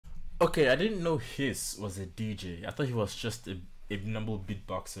Okay, I didn't know his was a DJ. I thought he was just a normal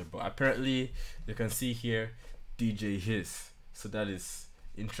beatboxer, but apparently you can see here DJ his. So that is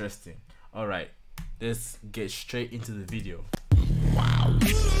interesting. Alright, let's get straight into the video. Wow.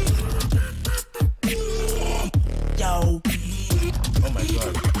 Yo. Oh my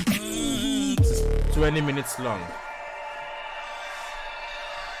god. This is 20 minutes long.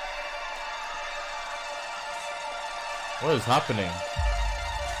 What is happening?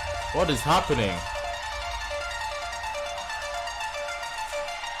 What is happening?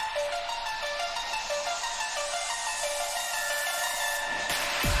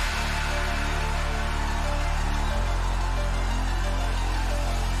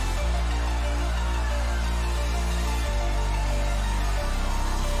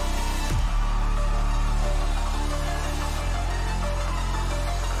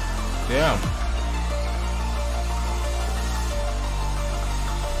 Damn.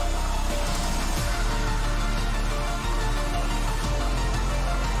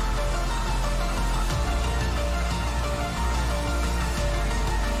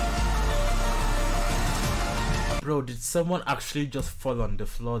 Bro, did someone actually just fall on the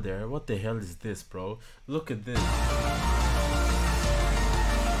floor there? What the hell is this, bro? Look at this.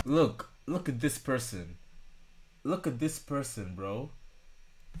 Look at this person. Look at this person, bro.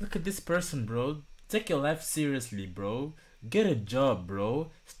 Look at this person, bro. Take your life seriously, bro. Get a job,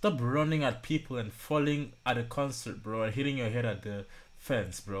 bro. Stop running at people and falling at a concert, bro, and hitting your head at the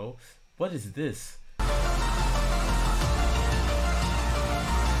fence, bro. What is this?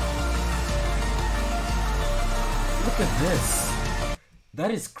 Look at this.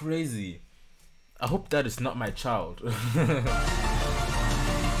 That is crazy. I hope that is not my child.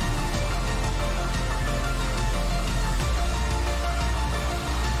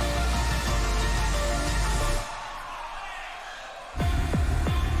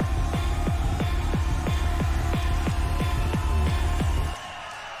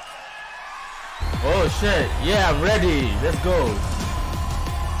 Oh shit, yeah, I'm ready. Let's go.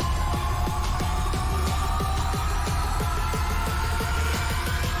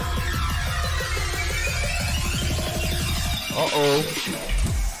 Uh-oh.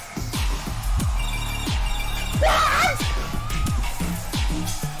 What?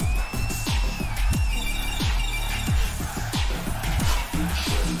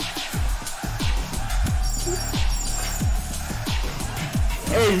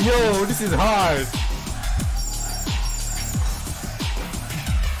 Hey yo, this is hard.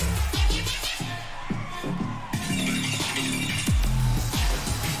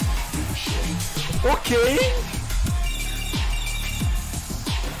 Okay.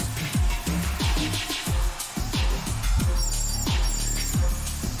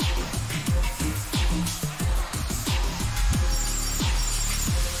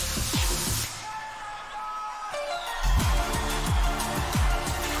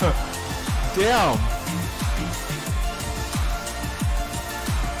 Damn.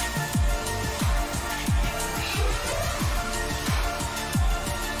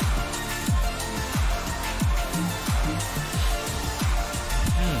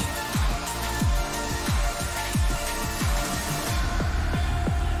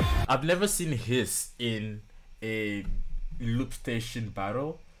 I've never seen his in a loop station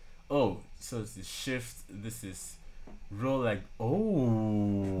battle. Oh, so it's the shift. This is roll like.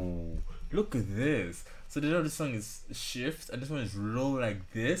 Oh, look at this. So the other song is shift, and this one is roll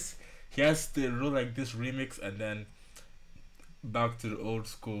like this. He has the roll like this remix, and then back to the old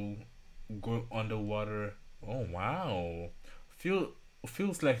school, go underwater. Oh wow,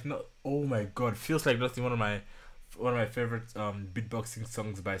 feels like not. Oh my god, feels like that's one of my favorite beatboxing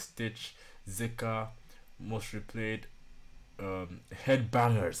songs by Stitch, Zika, most replayed,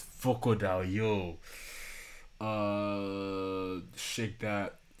 Headbangers, Vocodile, yo, Shake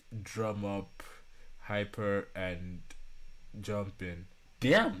That, Drum Up, Hyper, and Jumpin'.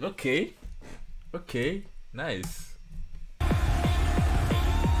 Damn, okay, nice.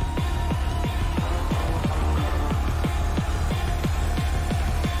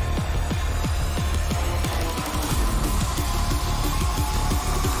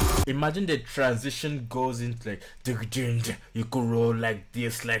 Imagine the transition goes into like you could roll like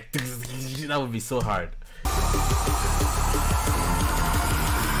this, like that would be so hard.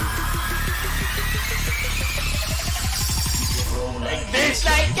 Roll like this,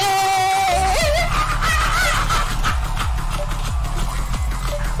 like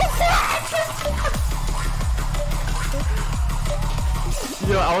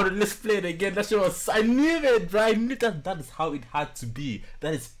Yo, I want to let's play it again. That shit was, I knew it, bro. I knew that is how it had to be.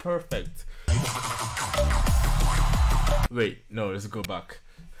 That is perfect. Wait, no, let's go back.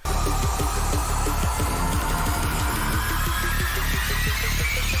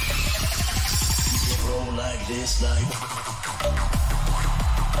 Roll like this, like.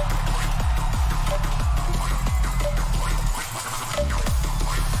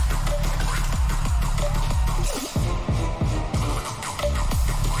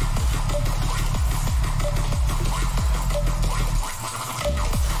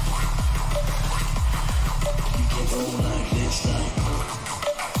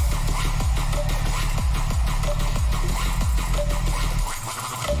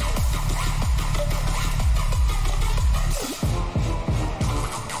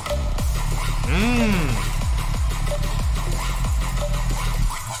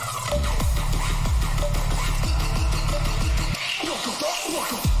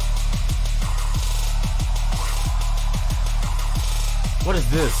 What is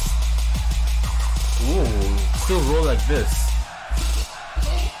this? Ooh, still roll like this.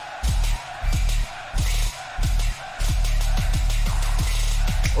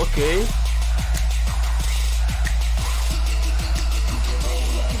 Okay.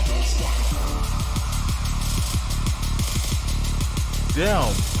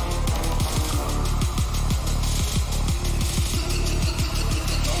 Damn.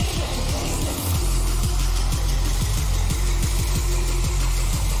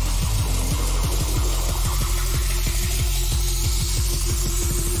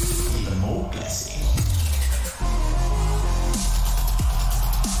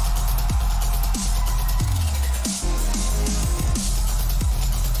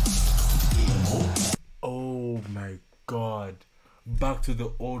 God, back to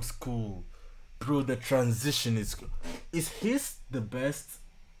the old school, bro. The transition is his the best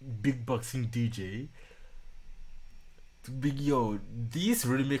big boxing DJ. Big yo, these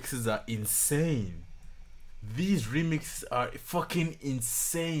remixes are insane. These remixes are fucking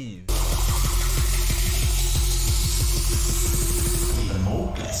insane. Even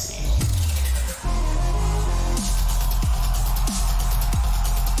more blessing.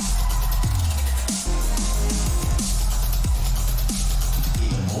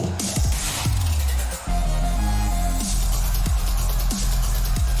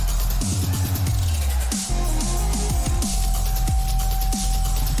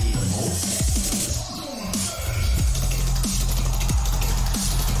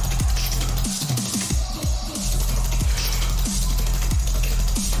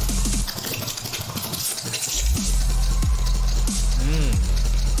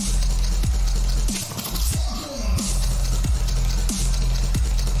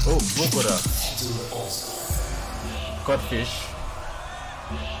 Oh, Bogota. Codfish.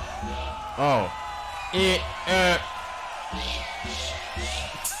 Oh.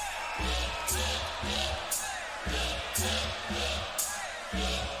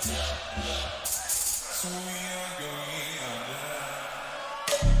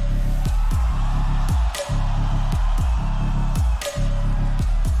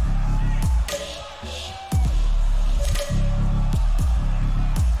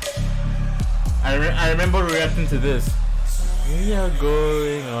 I remember reacting to this. We are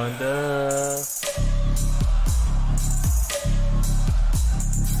going under.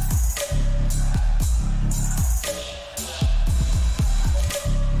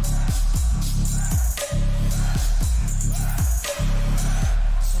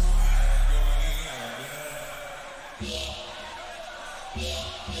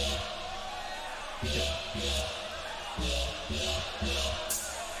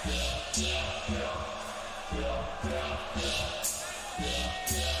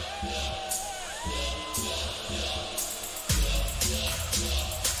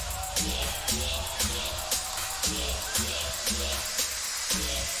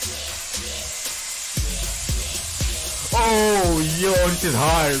 Oh, yo, this is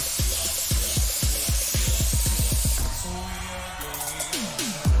hard.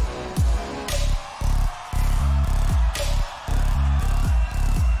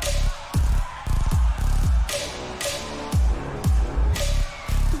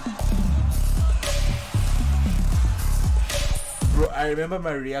 Bro, I remember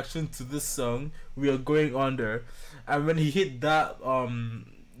my reaction to this song. We are going under, and when he hit that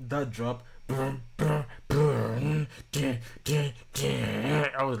that drop, I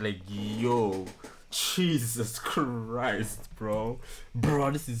was like, yo, Jesus Christ, bro,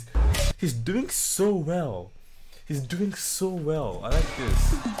 this is, he's doing so well. He's doing so well. I like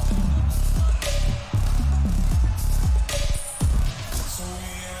this.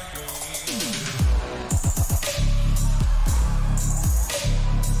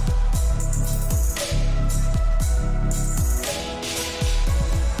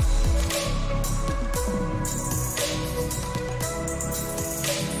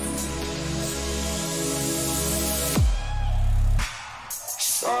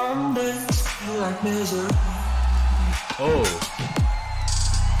 Oh.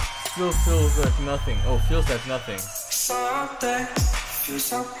 Still feels like nothing. Oh, feels like nothing. Feels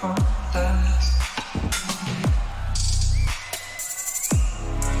so hopeless.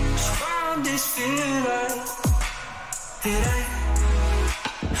 Found this feeling. It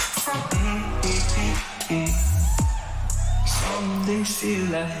ain't from me. Some things feel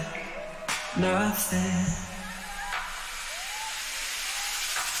like nothing.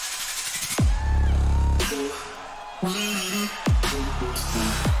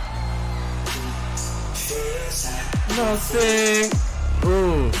 Nothing.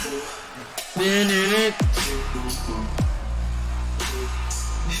 Ooh. It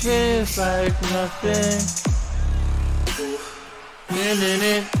feels like nothing.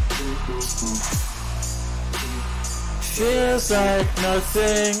 It feels like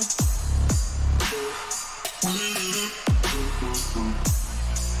nothing.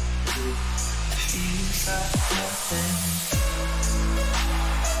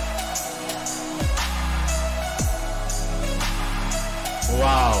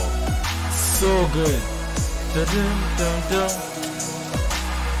 Wow, so good. Dun, dun, dun, dun.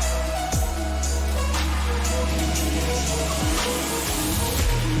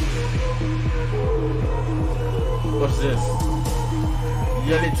 What's this?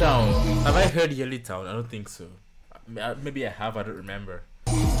 Yelly Town. Have I heard Yelly Town? I don't think so. Maybe I have, I don't remember.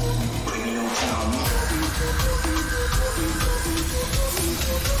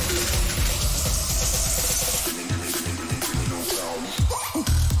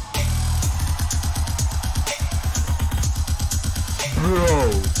 Bro,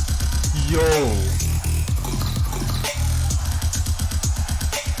 yo.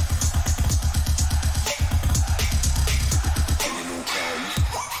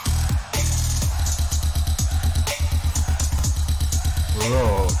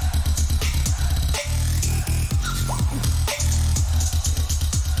 Bro.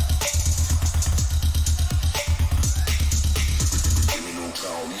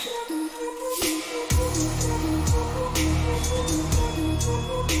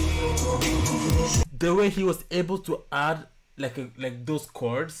 The way he was able to add like those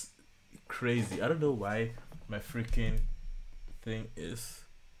chords, crazy. I don't know why my freaking thing is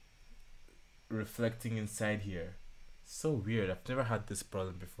reflecting inside here. So weird. I've never had this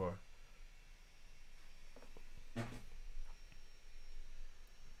problem before.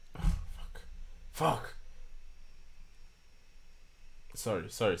 Oh, fuck. Sorry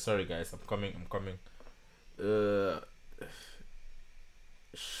guys. I'm coming.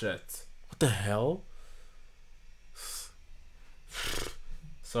 Shit. What the hell?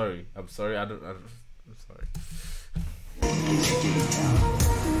 Sorry. I'm sorry. I'm sorry.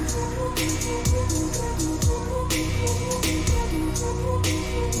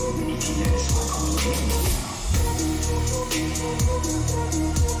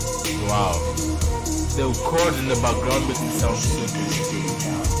 Wow. The chord in the background makes it sound so good.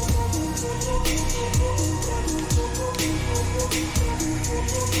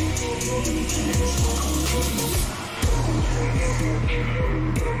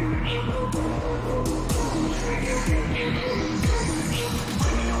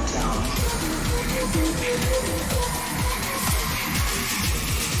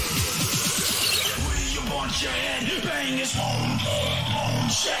 Your head, bang his home,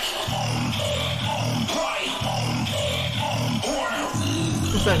 check, right, order.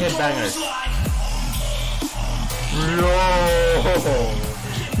 Who's that headbangers?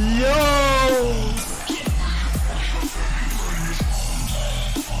 Yo!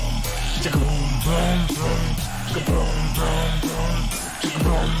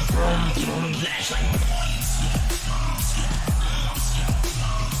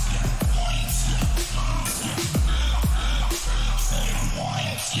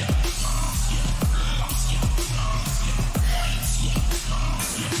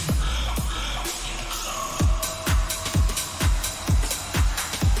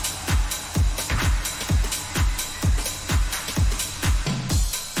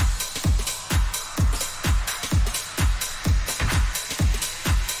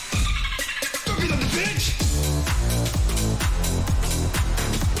 Bitch!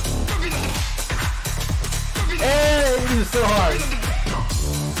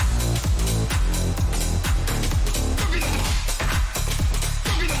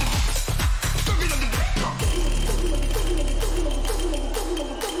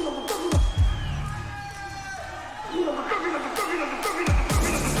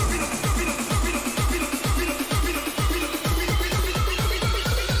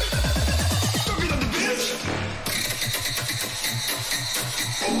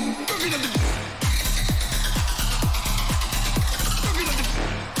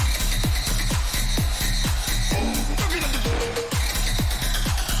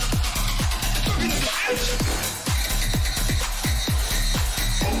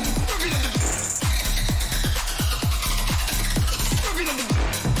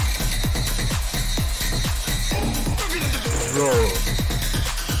 go.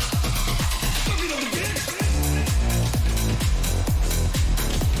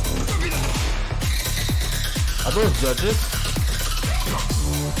 Are those judges?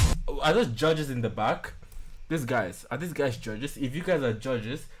 Are those judges in the back? Are these guys judges? If you guys are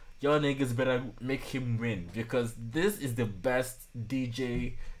judges, y'all niggas better make him win, because this is the best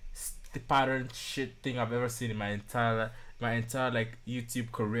DJ pattern shit thing I've ever seen in my entire like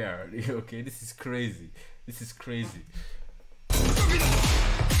YouTube career. Okay, this is crazy. This is crazy.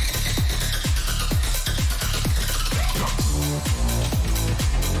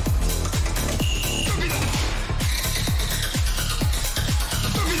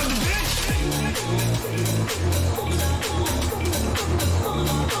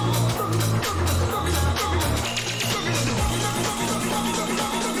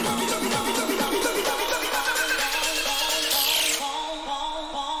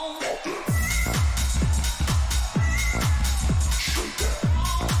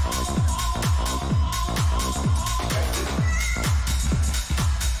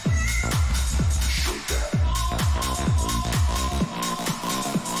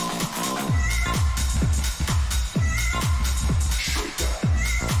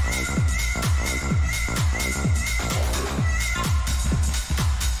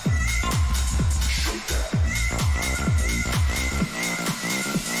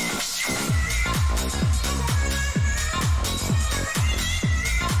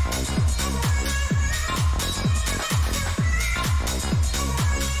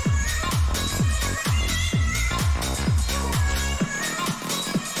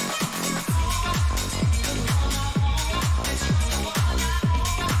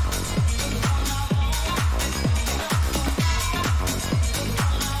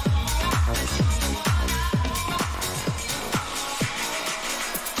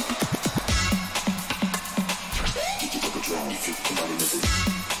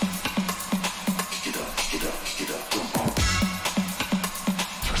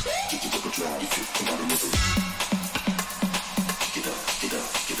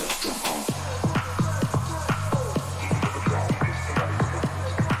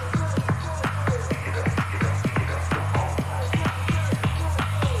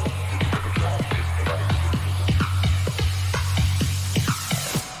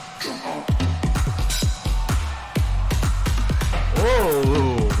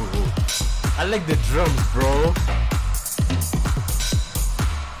 I like the drums, bro.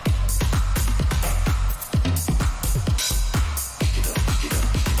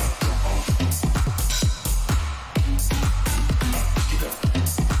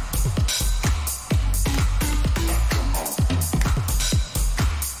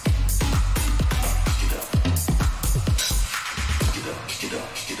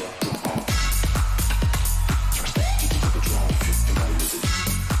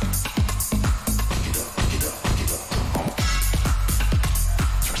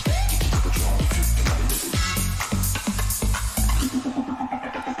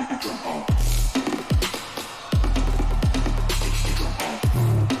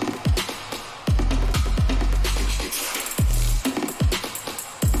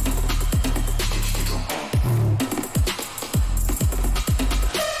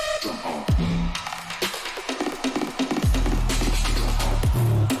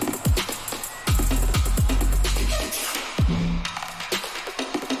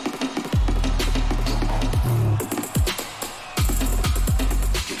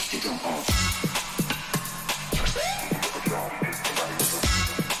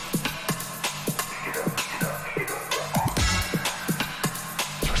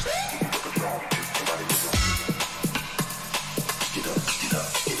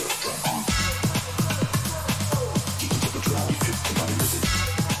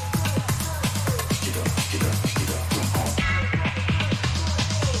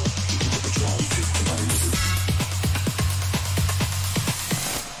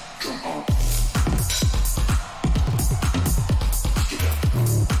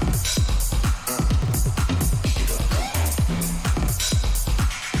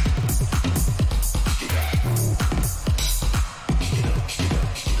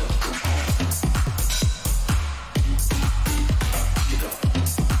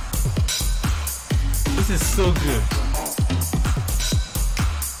 This is so good.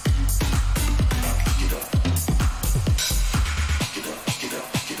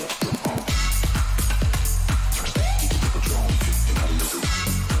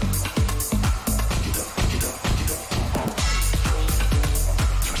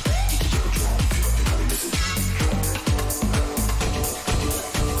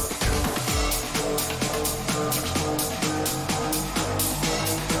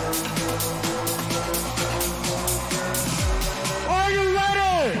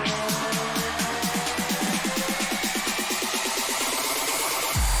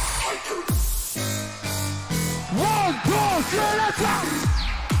 See you later.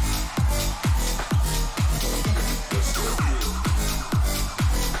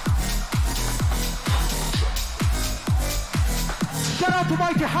 Shout out to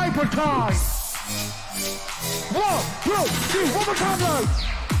Mighty Hyper Time. 1, 2, 3, one more time, though.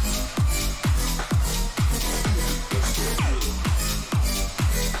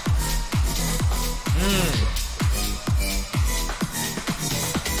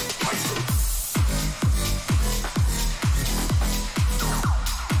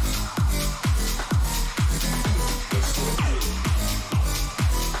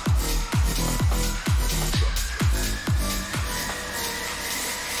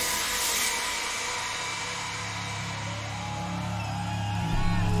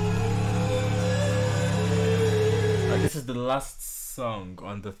 This is the last song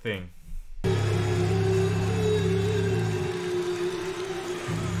on the thing.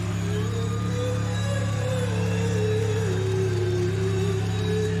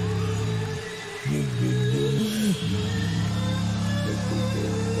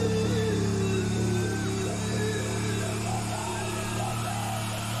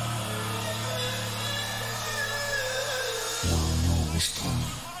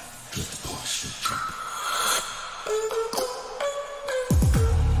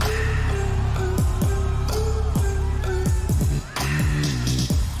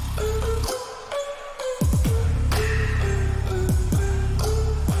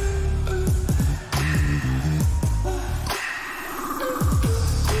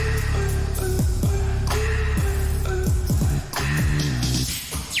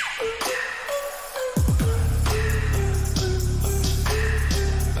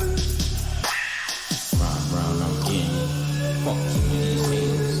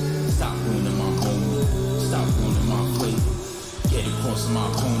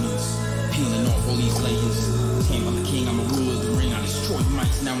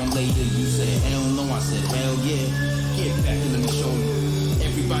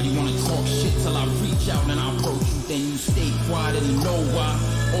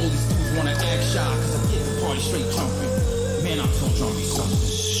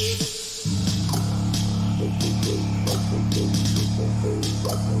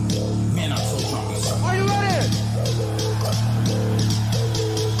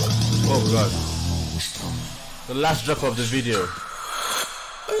 The last drop of the video.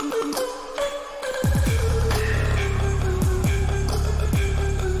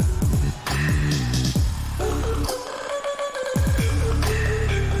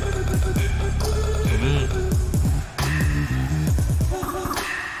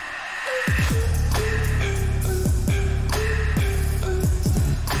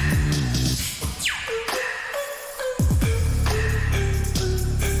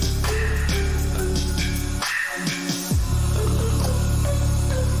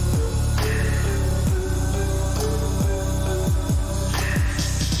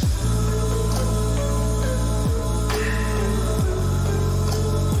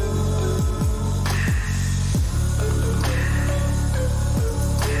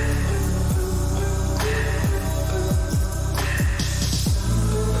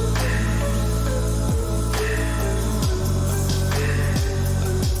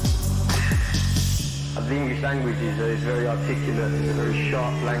 Language is very articulate, it's a very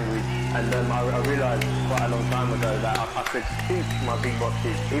sharp language, and I realised quite a long time ago that I could speak my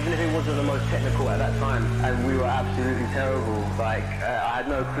beatboxes, even if it wasn't the most technical at that time, and we were absolutely terrible. Like, I had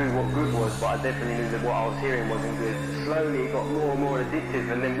no clue what good was, but I definitely knew that what I was hearing wasn't good. Slowly it got more and more addictive,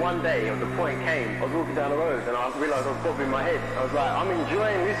 and then one day, the point came, I was walking down the road, and I realised I was bobbing my head. I was like, I'm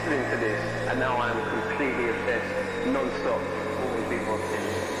enjoying listening to this, and now I am completely obsessed, non-stop, always beatboxing.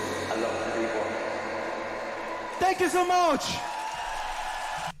 I love to beatbox. Thank you so much.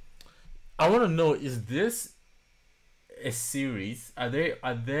 I want to know, is this a series? Are there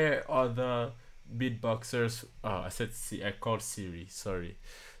other beatboxers? Oh, I called Siri. Sorry,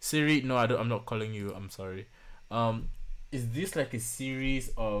 Siri. No, I'm not calling you. I'm sorry. Is this like a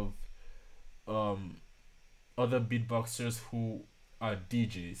series of other beatboxers who are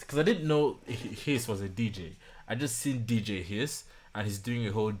DJs? Because I didn't know Hiss was a DJ. I just seen DJ Hiss, and he's doing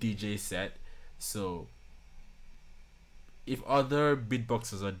a whole DJ set. So if other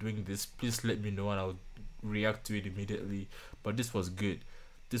beatboxers are doing this, please let me know and I'll react to it immediately. But this was good.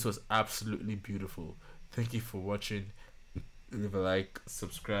 This was absolutely beautiful. Thank you for watching. Leave a like,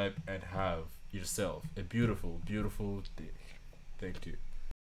 subscribe, and have yourself a beautiful, beautiful day. Thank you.